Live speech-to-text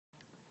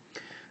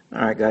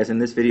Alright guys, in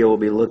this video we'll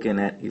be looking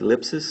at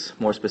ellipses.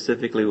 More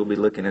specifically, we'll be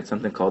looking at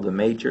something called the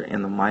major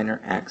and the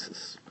minor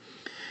axis.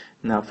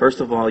 Now first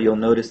of all, you'll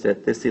notice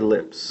that this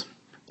ellipse,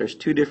 there's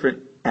two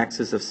different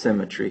axes of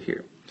symmetry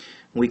here.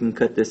 We can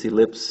cut this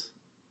ellipse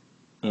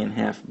in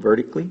half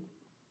vertically.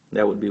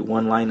 That would be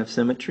one line of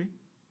symmetry.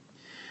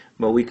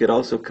 But we could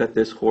also cut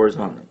this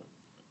horizontally.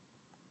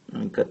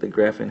 And cut the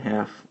graph in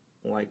half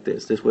like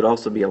this. This would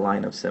also be a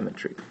line of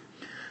symmetry.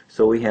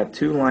 So we have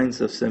two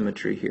lines of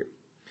symmetry here.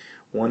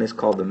 One is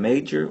called the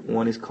major,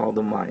 one is called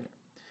the minor.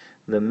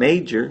 The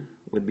major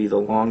would be the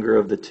longer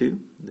of the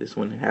two. This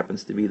one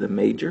happens to be the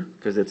major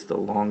because it's the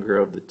longer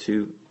of the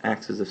two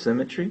axes of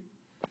symmetry.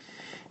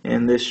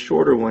 And this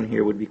shorter one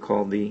here would be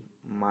called the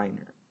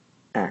minor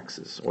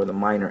axis, or the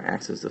minor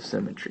axis of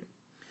symmetry.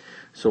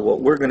 So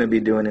what we're going to be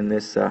doing in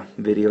this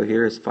video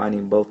here is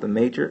finding both the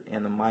major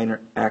and the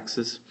minor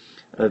axis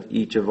of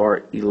each of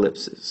our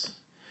ellipses.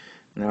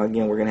 Now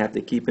again, we're going to have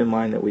to keep in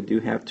mind that we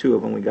do have two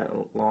of them. We got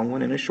a long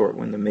one and a short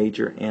one, the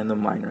major and the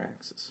minor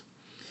axis.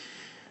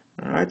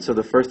 Alright, so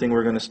the first thing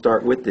we're going to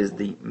start with is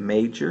the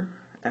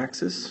major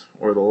axis,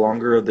 or the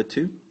longer of the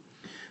two.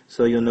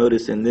 So you'll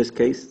notice in this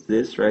case,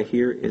 this right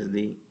here is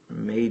the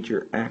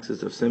major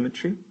axis of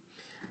symmetry.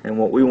 And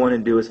what we want to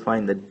do is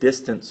find the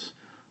distance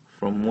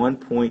from one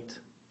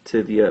point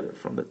to the other,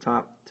 from the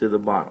top to the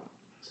bottom.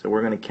 So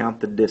we're going to count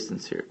the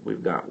distance here.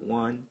 We've got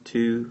 1,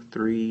 2,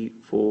 3,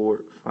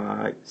 4,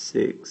 5,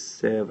 6,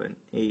 7,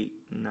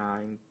 8,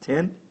 9,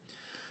 10.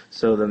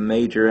 So the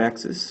major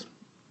axis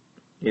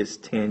is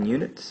 10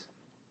 units.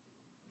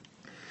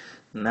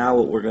 Now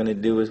what we're going to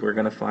do is we're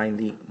going to find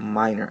the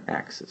minor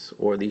axis,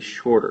 or the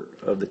shorter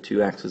of the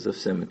two axes of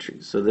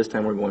symmetry. So this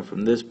time we're going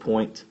from this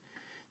point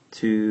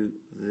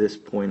to this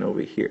point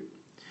over here.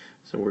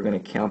 So we're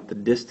going to count the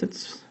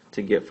distance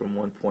to get from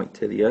one point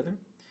to the other.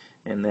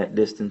 And that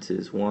distance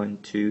is 1,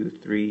 2,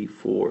 3,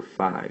 4,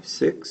 5,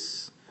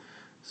 6.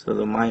 So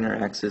the minor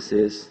axis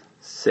is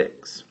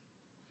 6.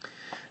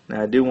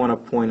 Now I do want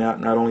to point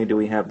out, not only do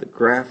we have the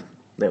graph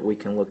that we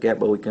can look at,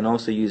 but we can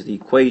also use the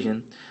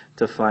equation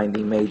to find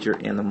the major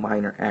and the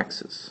minor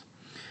axis.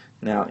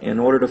 Now in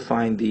order to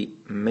find the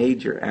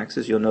major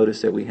axis, you'll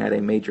notice that we had a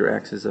major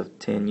axis of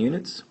 10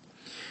 units.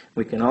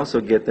 We can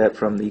also get that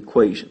from the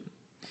equation.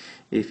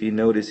 If you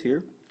notice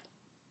here,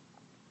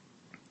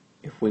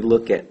 if we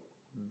look at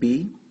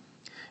B,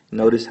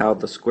 notice how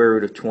the square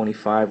root of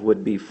 25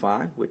 would be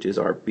 5, which is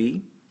our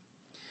B.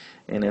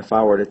 And if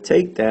I were to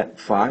take that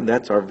 5,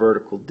 that's our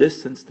vertical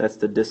distance. That's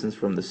the distance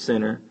from the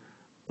center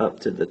up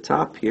to the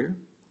top here.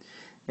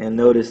 And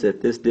notice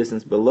that this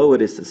distance below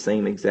it is the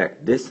same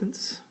exact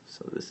distance.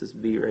 So this is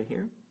B right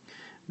here.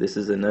 This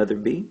is another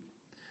B.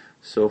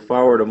 So if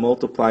I were to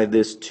multiply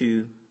this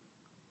 2,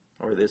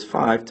 or this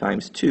 5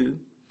 times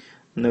 2,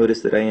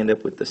 notice that I end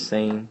up with the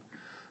same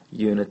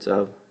units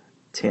of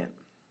 10.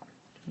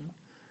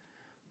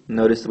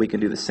 Notice that we can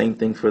do the same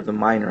thing for the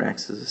minor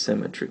axis of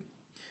symmetry.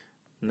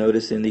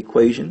 Notice in the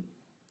equation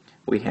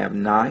we have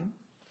 9.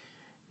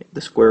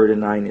 The square root of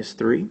 9 is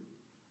 3.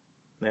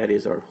 That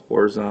is our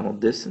horizontal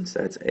distance.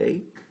 That's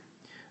A.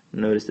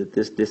 Notice that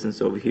this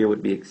distance over here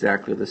would be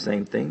exactly the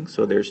same thing.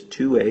 So there's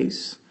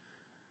 2A's.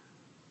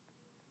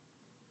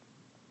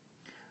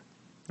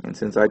 And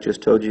since I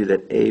just told you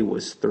that A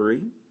was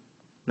 3,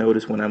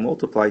 notice when I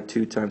multiply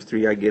 2 times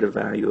 3, I get a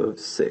value of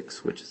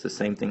 6, which is the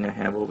same thing I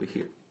have over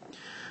here.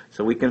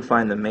 So we can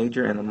find the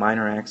major and the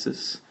minor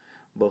axis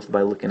both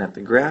by looking at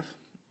the graph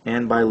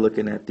and by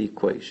looking at the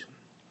equation.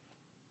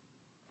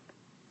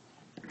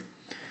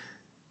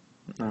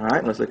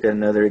 Alright, let's look at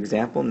another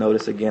example.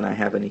 Notice again I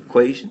have an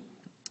equation,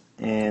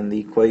 and the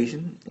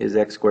equation is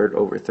x squared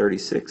over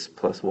 36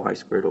 plus y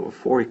squared over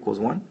 4 equals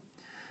 1.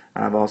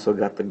 I've also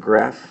got the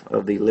graph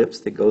of the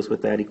ellipse that goes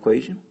with that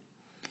equation.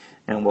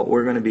 And what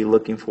we're going to be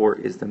looking for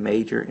is the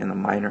major and the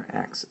minor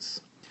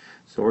axis.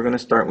 So we're going to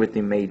start with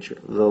the major,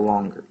 the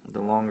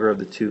longer of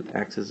the two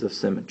axes of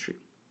symmetry.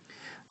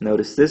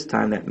 Notice this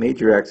time that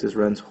major axis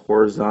runs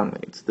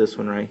horizontally. It's this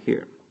one right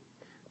here.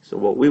 So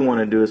what we want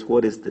to do is,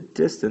 what is the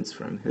distance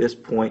from this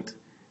point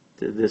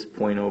to this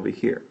point over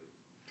here?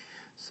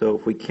 So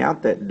if we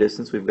count that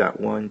distance, we've got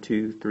 1,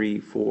 2, 3,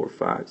 4,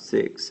 5,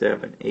 6,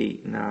 7,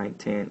 8, 9,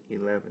 10,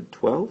 11,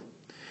 12.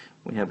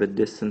 We have a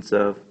distance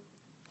of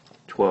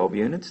 12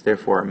 units.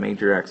 Therefore our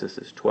major axis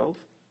is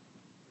 12.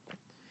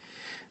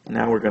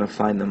 Now we're going to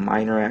find the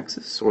minor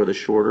axis, or the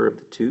shorter of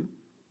the two.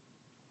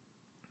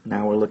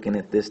 Now we're looking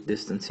at this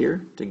distance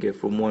here to get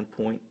from one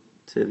point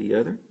to the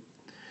other.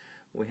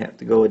 We have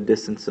to go a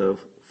distance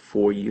of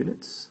 4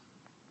 units.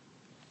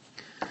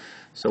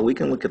 So we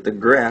can look at the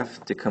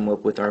graph to come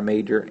up with our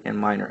major and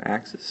minor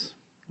axis.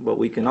 But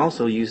we can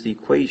also use the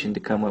equation to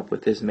come up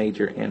with this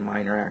major and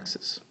minor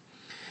axis.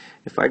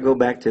 If I go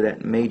back to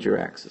that major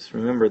axis,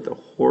 remember the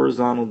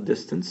horizontal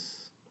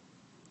distance,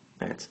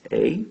 that's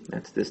A,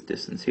 that's this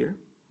distance here.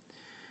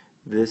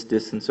 This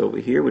distance over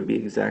here would be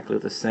exactly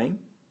the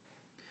same.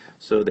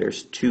 So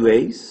there's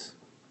 2A's.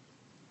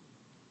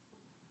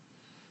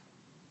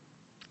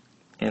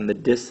 And the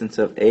distance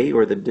of A,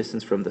 or the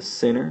distance from the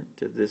center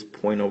to this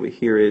point over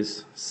here,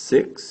 is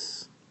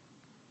 6.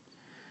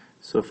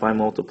 So if I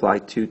multiply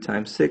 2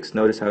 times 6,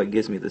 notice how it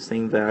gives me the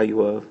same value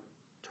of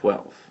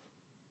 12.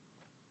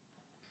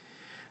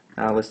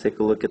 Now let's take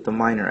a look at the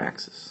minor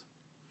axis.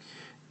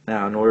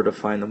 Now in order to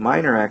find the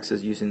minor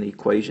axis using the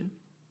equation,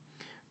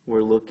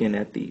 we're looking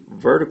at the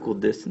vertical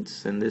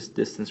distance, and this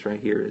distance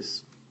right here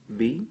is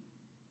b.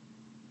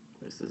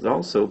 This is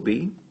also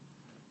b.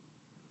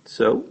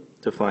 So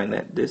to find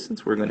that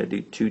distance, we're going to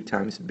do 2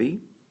 times b.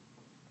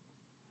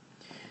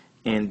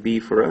 And b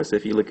for us,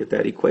 if you look at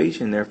that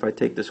equation there, if I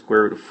take the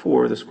square root of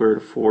 4, the square root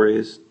of 4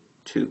 is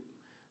 2.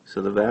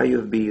 So the value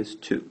of b is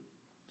 2.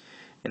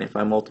 And if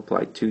I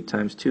multiply 2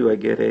 times 2, I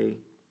get a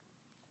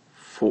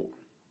 4.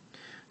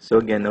 So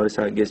again, notice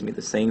how it gives me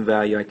the same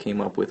value I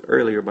came up with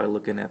earlier by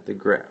looking at the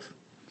graph.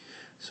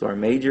 So our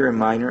major and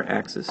minor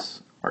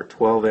axis are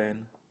 12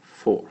 and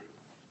 4.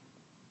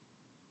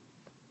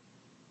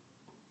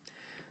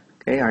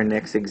 Okay, our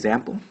next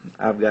example,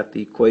 I've got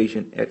the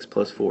equation x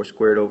plus 4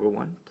 squared over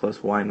 1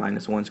 plus y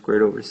minus 1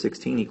 squared over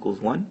 16 equals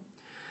 1.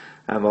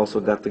 I've also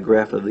got the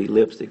graph of the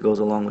ellipse that goes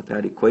along with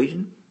that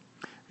equation.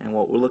 And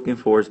what we're looking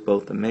for is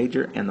both the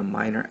major and the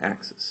minor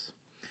axis.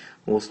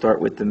 We'll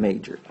start with the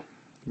major.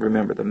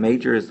 Remember, the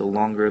major is the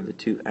longer of the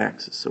two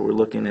axes, so we're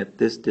looking at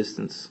this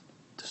distance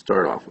to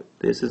start off with.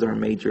 This is our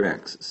major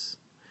axis.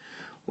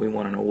 We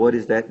want to know what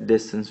is that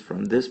distance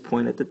from this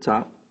point at the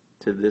top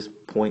to this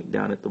point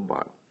down at the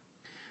bottom.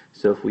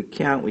 So if we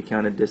count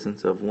a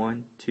distance of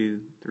 1,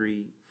 2,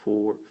 3,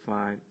 4,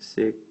 5,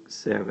 6,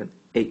 7,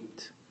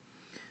 8.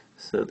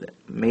 So the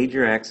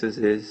major axis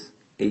is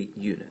 8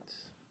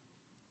 units.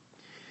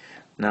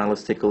 Now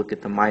let's take a look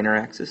at the minor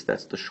axis.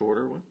 That's the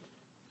shorter one.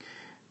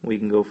 We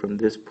can go from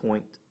this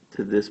point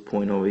to this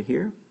point over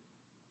here.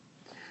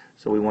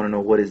 So we want to know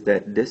what is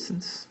that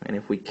distance. And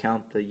if we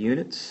count the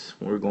units,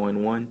 we're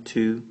going 1,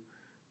 2,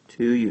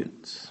 2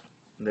 units.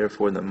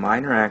 Therefore the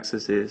minor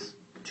axis is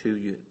 2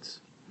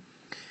 units.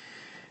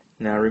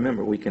 Now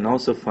remember, we can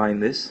also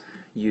find this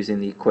using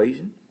the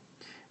equation.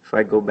 If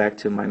I go back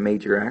to my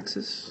major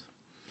axis,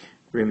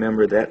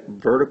 remember that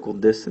vertical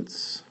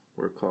distance,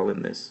 we're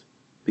calling this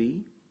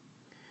b.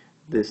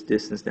 This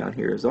distance down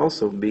here is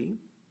also b.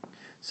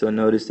 So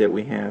notice that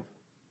we have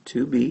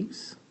 2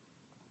 b's.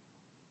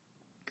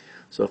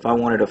 So if I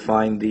wanted to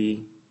find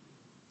the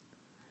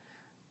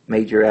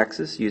major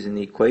axis using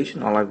the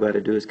equation, all I've got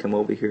to do is come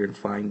over here and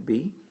find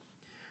b.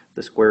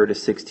 The square root of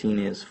 16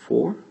 is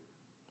 4.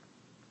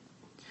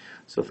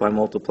 So if I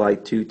multiply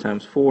 2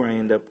 times 4, I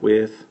end up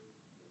with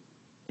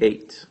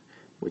 8,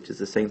 which is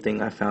the same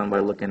thing I found by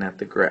looking at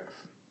the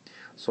graph.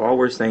 So all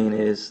we're saying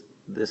is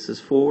this is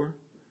 4,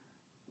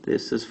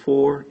 this is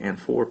 4, and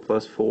 4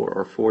 plus 4,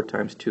 or 4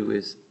 times 2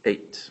 is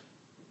 8.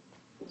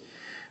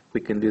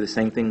 We can do the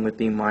same thing with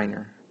the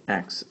minor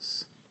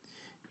axis.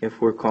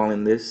 If we're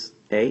calling this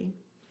A,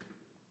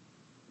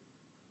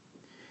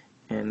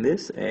 and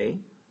this A,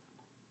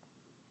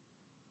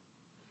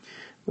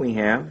 we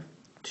have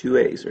 2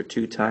 a's, or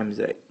 2 times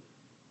a.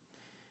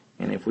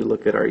 And if we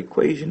look at our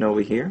equation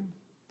over here,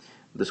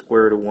 the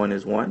square root of 1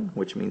 is 1,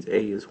 which means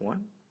a is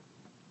 1.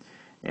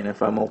 And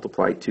if I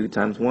multiply 2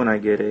 times 1, I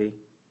get a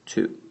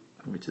 2,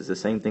 which is the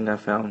same thing I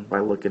found by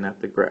looking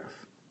at the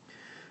graph.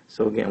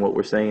 So again, what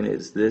we're saying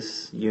is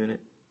this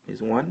unit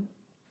is 1,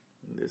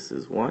 this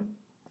is 1,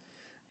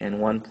 and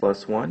 1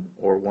 plus 1,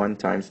 or 1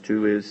 times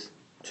 2 is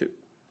 2.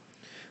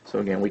 So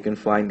again, we can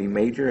find the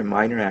major and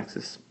minor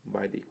axis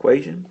by the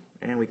equation,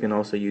 and we can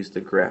also use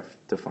the graph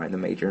to find the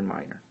major and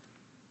minor.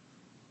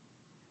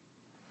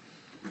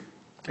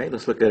 Okay,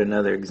 let's look at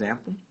another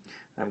example.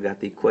 I've got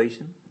the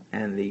equation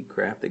and the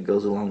graph that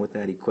goes along with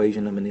that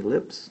equation of an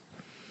ellipse.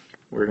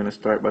 We're going to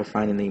start by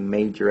finding the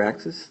major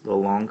axis, the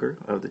longer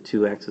of the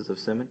two axes of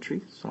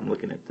symmetry. So I'm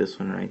looking at this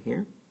one right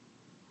here.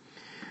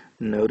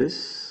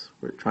 Notice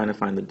we're trying to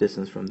find the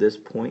distance from this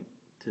point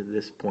to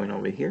this point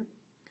over here.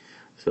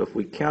 So if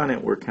we count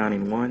it, we're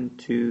counting 1,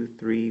 2,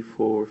 3,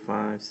 4,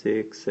 5,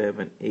 6,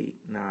 7,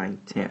 8,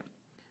 9, 10.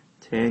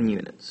 10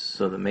 units.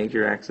 So the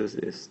major axis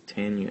is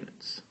 10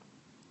 units.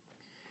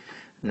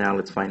 Now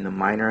let's find the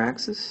minor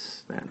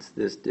axis. That's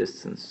this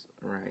distance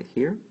right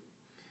here.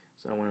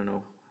 So I want to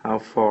know how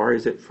far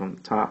is it from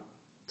top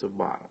to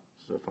bottom.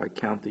 So if I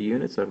count the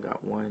units, I've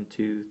got 1,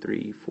 2,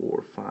 3,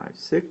 4, 5,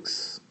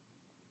 6.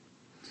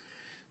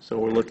 So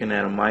we're looking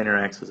at a minor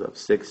axis of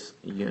 6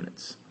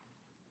 units.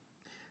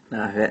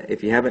 Now,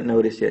 if you haven't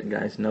noticed yet,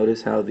 guys,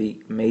 notice how the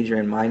major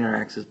and minor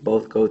axis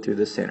both go through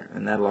the center,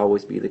 and that'll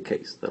always be the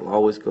case. They'll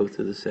always go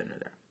through the center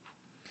there.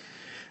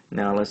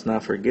 Now, let's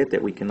not forget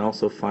that we can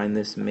also find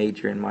this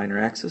major and minor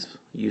axis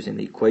using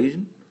the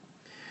equation.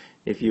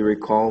 If you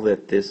recall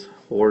that this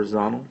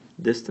horizontal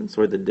distance,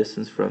 or the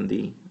distance from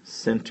the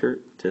center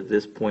to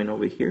this point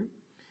over here,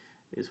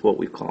 is what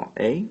we call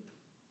A.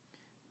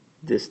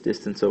 This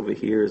distance over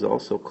here is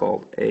also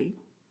called A.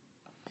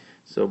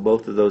 So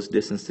both of those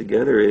distances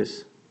together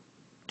is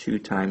 2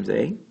 times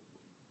A.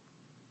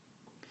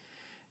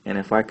 And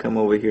if I come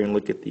over here and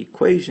look at the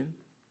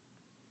equation,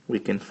 we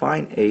can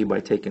find A by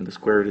taking the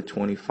square root of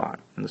 25.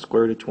 And the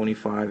square root of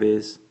 25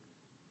 is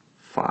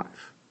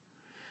 5.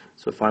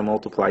 So if I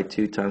multiply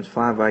 2 times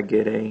 5, I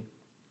get a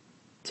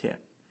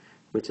 10,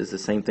 which is the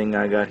same thing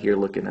I got here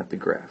looking at the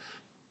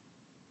graph.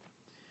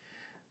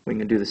 We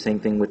can do the same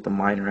thing with the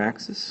minor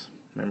axis.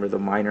 Remember, the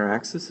minor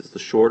axis is the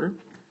shorter.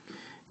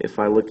 If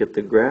I look at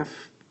the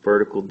graph,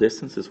 vertical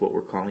distance is what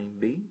we're calling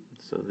b.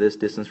 So this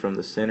distance from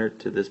the center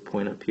to this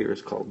point up here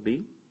is called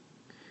b.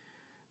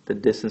 The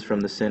distance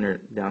from the center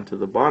down to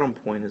the bottom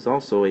point is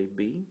also a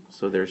b.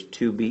 So there's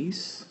two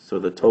b's. So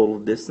the total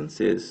distance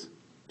is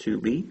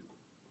 2b.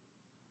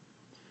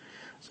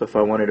 So if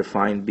I wanted to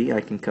find b,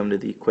 I can come to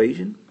the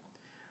equation,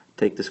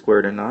 take the square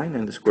root of 9,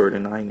 and the square root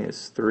of 9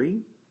 is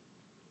 3.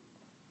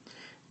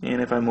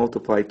 And if I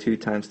multiply 2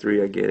 times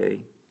 3, I get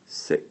a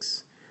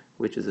 6,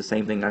 which is the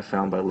same thing I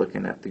found by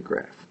looking at the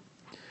graph.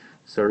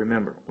 So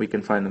remember, we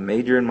can find the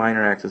major and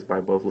minor axis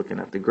by both looking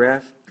at the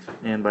graph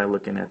and by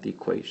looking at the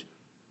equation.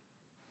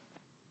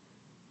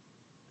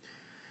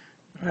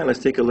 Alright, let's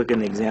take a look at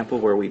an example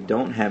where we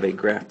don't have a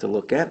graph to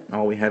look at.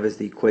 All we have is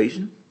the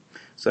equation.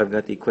 So I've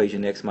got the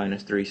equation x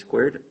minus 3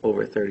 squared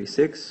over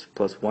 36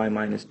 plus y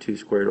minus 2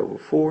 squared over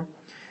 4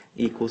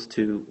 equals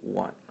to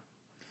 1.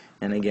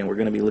 And again, we're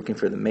going to be looking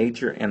for the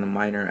major and the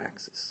minor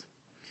axis.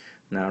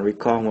 Now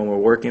recall, when we're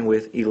working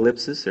with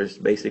ellipses, there's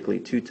basically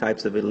two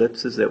types of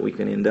ellipses that we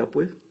can end up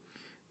with.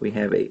 We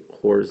have a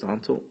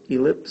horizontal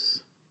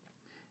ellipse,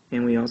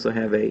 and we also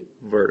have a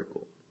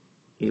vertical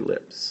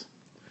ellipse.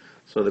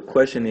 So the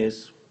question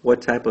is,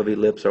 what type of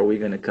ellipse are we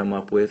going to come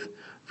up with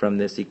from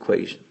this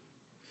equation?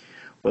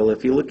 Well,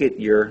 if you look at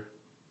your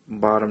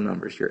bottom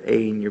numbers, your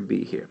a and your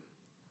b here,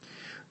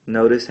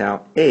 notice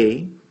how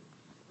a,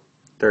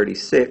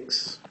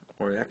 36,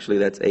 or actually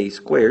that's a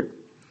squared,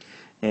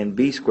 and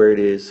b squared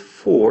is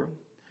 4.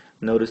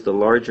 Notice the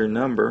larger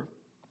number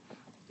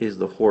is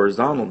the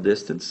horizontal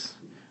distance.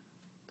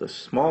 The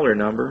smaller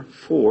number,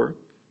 4,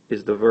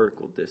 is the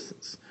vertical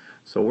distance.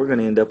 So we're going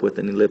to end up with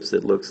an ellipse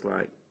that looks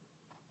like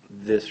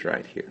this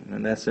right here.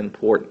 And that's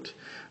important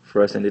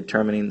for us in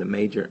determining the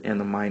major and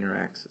the minor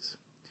axis.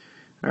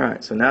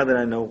 Alright, so now that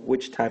I know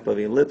which type of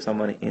ellipse I'm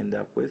going to end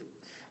up with,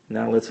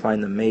 now let's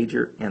find the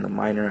major and the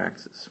minor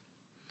axis.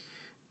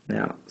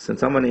 Now,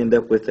 since I'm going to end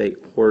up with a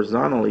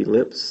horizontal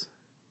ellipse,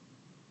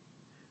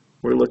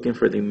 we're looking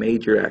for the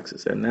major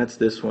axis, and that's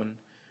this one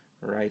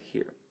right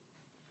here.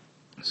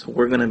 So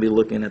we're going to be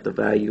looking at the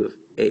value of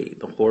a,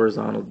 the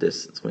horizontal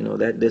distance. We know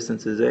that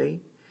distance is a.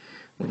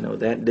 We know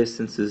that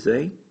distance is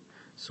a.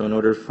 So in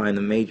order to find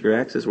the major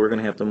axis, we're going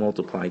to have to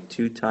multiply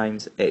 2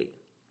 times a.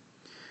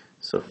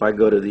 So if I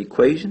go to the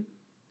equation,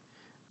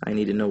 I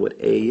need to know what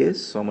a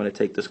is. So I'm going to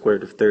take the square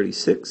root of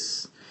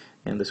 36,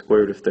 and the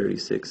square root of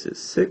 36 is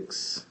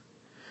 6.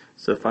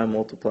 So if I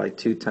multiply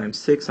 2 times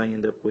 6, I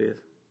end up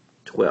with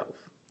 12.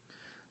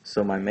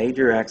 So my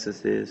major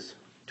axis is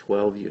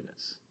 12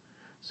 units.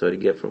 So to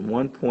get from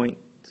one point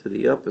to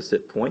the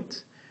opposite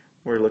point,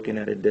 we're looking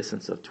at a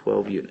distance of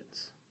 12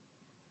 units.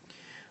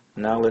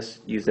 Now let's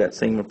use that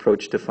same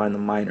approach to find the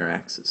minor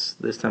axis.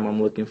 This time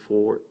I'm looking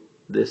for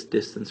this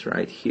distance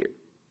right here.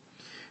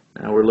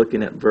 Now we're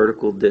looking at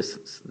vertical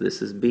distance.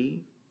 This is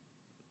b,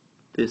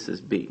 this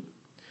is b.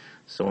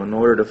 So in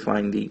order to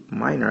find the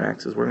minor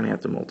axis, we're going to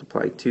have to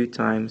multiply 2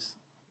 times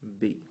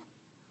b.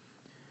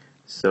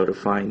 So to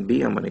find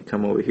b, I'm going to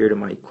come over here to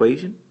my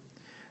equation.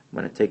 I'm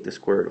going to take the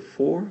square root of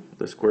 4.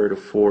 The square root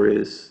of 4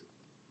 is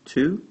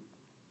 2.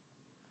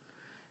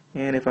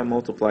 And if I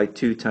multiply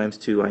 2 times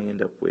 2, I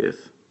end up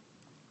with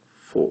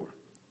 4.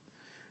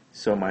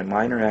 So my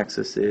minor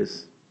axis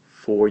is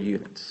 4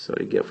 units. So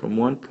to get from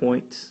one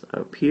point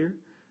up here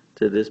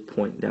to this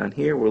point down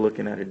here, we're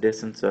looking at a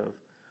distance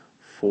of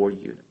 4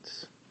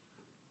 units.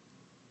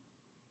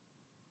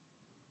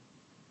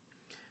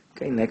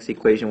 Okay, next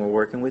equation we're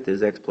working with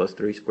is x plus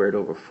 3 squared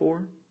over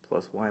 4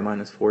 plus y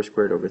minus 4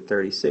 squared over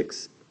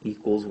 36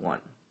 equals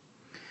 1.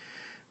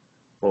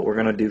 What we're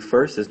going to do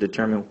first is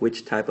determine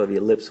which type of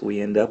ellipse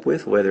we end up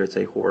with, whether it's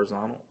a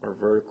horizontal or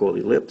vertical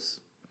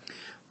ellipse.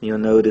 You'll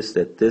notice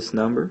that this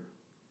number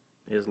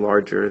is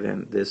larger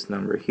than this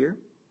number here,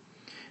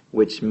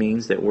 which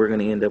means that we're going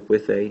to end up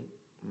with a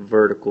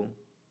vertical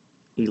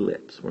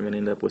ellipse. We're going to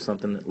end up with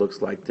something that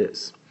looks like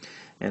this.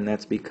 And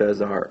that's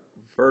because our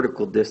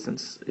vertical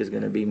distance is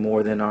going to be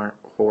more than our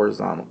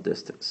horizontal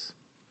distance.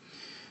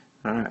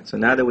 Alright, so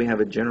now that we have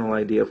a general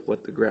idea of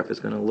what the graph is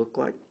going to look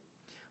like,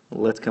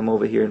 let's come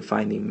over here and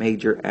find the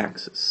major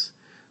axis.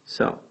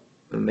 So,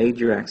 the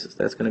major axis,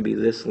 that's going to be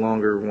this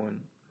longer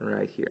one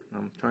right here.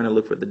 I'm trying to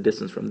look for the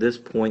distance from this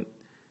point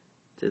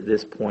to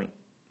this point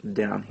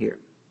down here.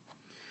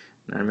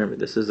 Now remember,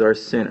 this is our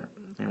center,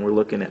 and we're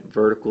looking at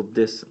vertical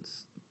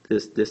distance.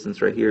 This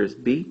distance right here is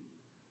b.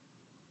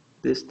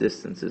 This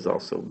distance is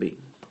also b.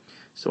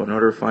 So in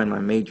order to find my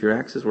major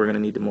axis, we're going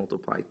to need to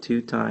multiply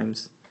 2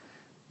 times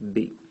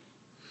b.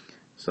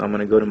 So I'm going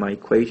to go to my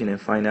equation and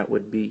find out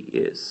what b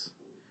is.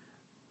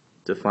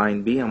 To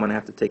find b, I'm going to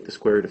have to take the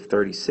square root of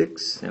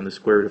 36, and the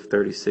square root of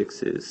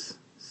 36 is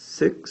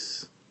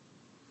 6.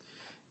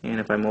 And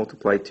if I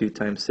multiply 2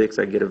 times 6,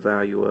 I get a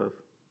value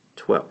of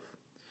 12,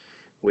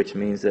 which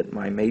means that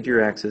my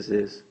major axis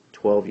is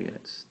 12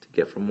 units. To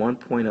get from one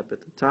point up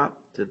at the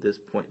top to this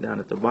point down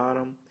at the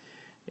bottom,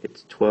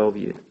 it's 12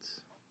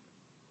 units.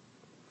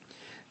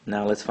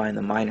 Now let's find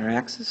the minor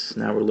axis.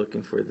 Now we're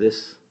looking for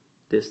this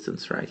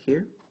distance right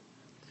here.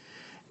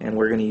 And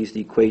we're going to use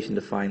the equation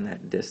to find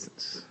that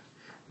distance.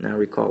 Now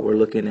recall, we're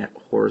looking at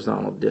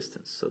horizontal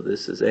distance. So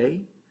this is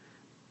A.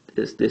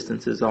 This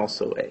distance is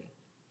also A.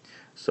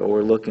 So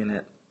we're looking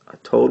at a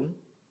total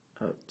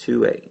of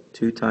 2A,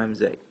 2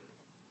 times A.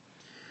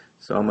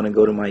 So I'm going to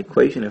go to my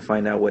equation and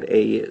find out what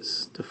A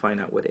is. To find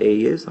out what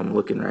A is, I'm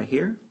looking right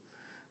here.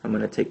 I'm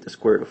going to take the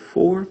square root of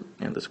 4,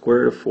 and the square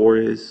root of 4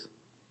 is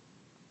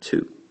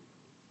 2.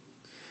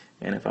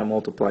 And if I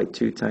multiply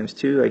 2 times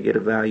 2, I get a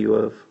value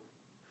of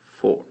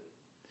 4.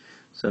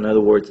 So in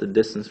other words, the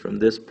distance from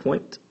this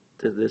point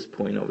to this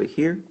point over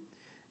here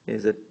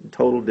is a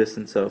total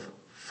distance of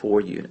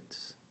 4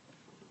 units.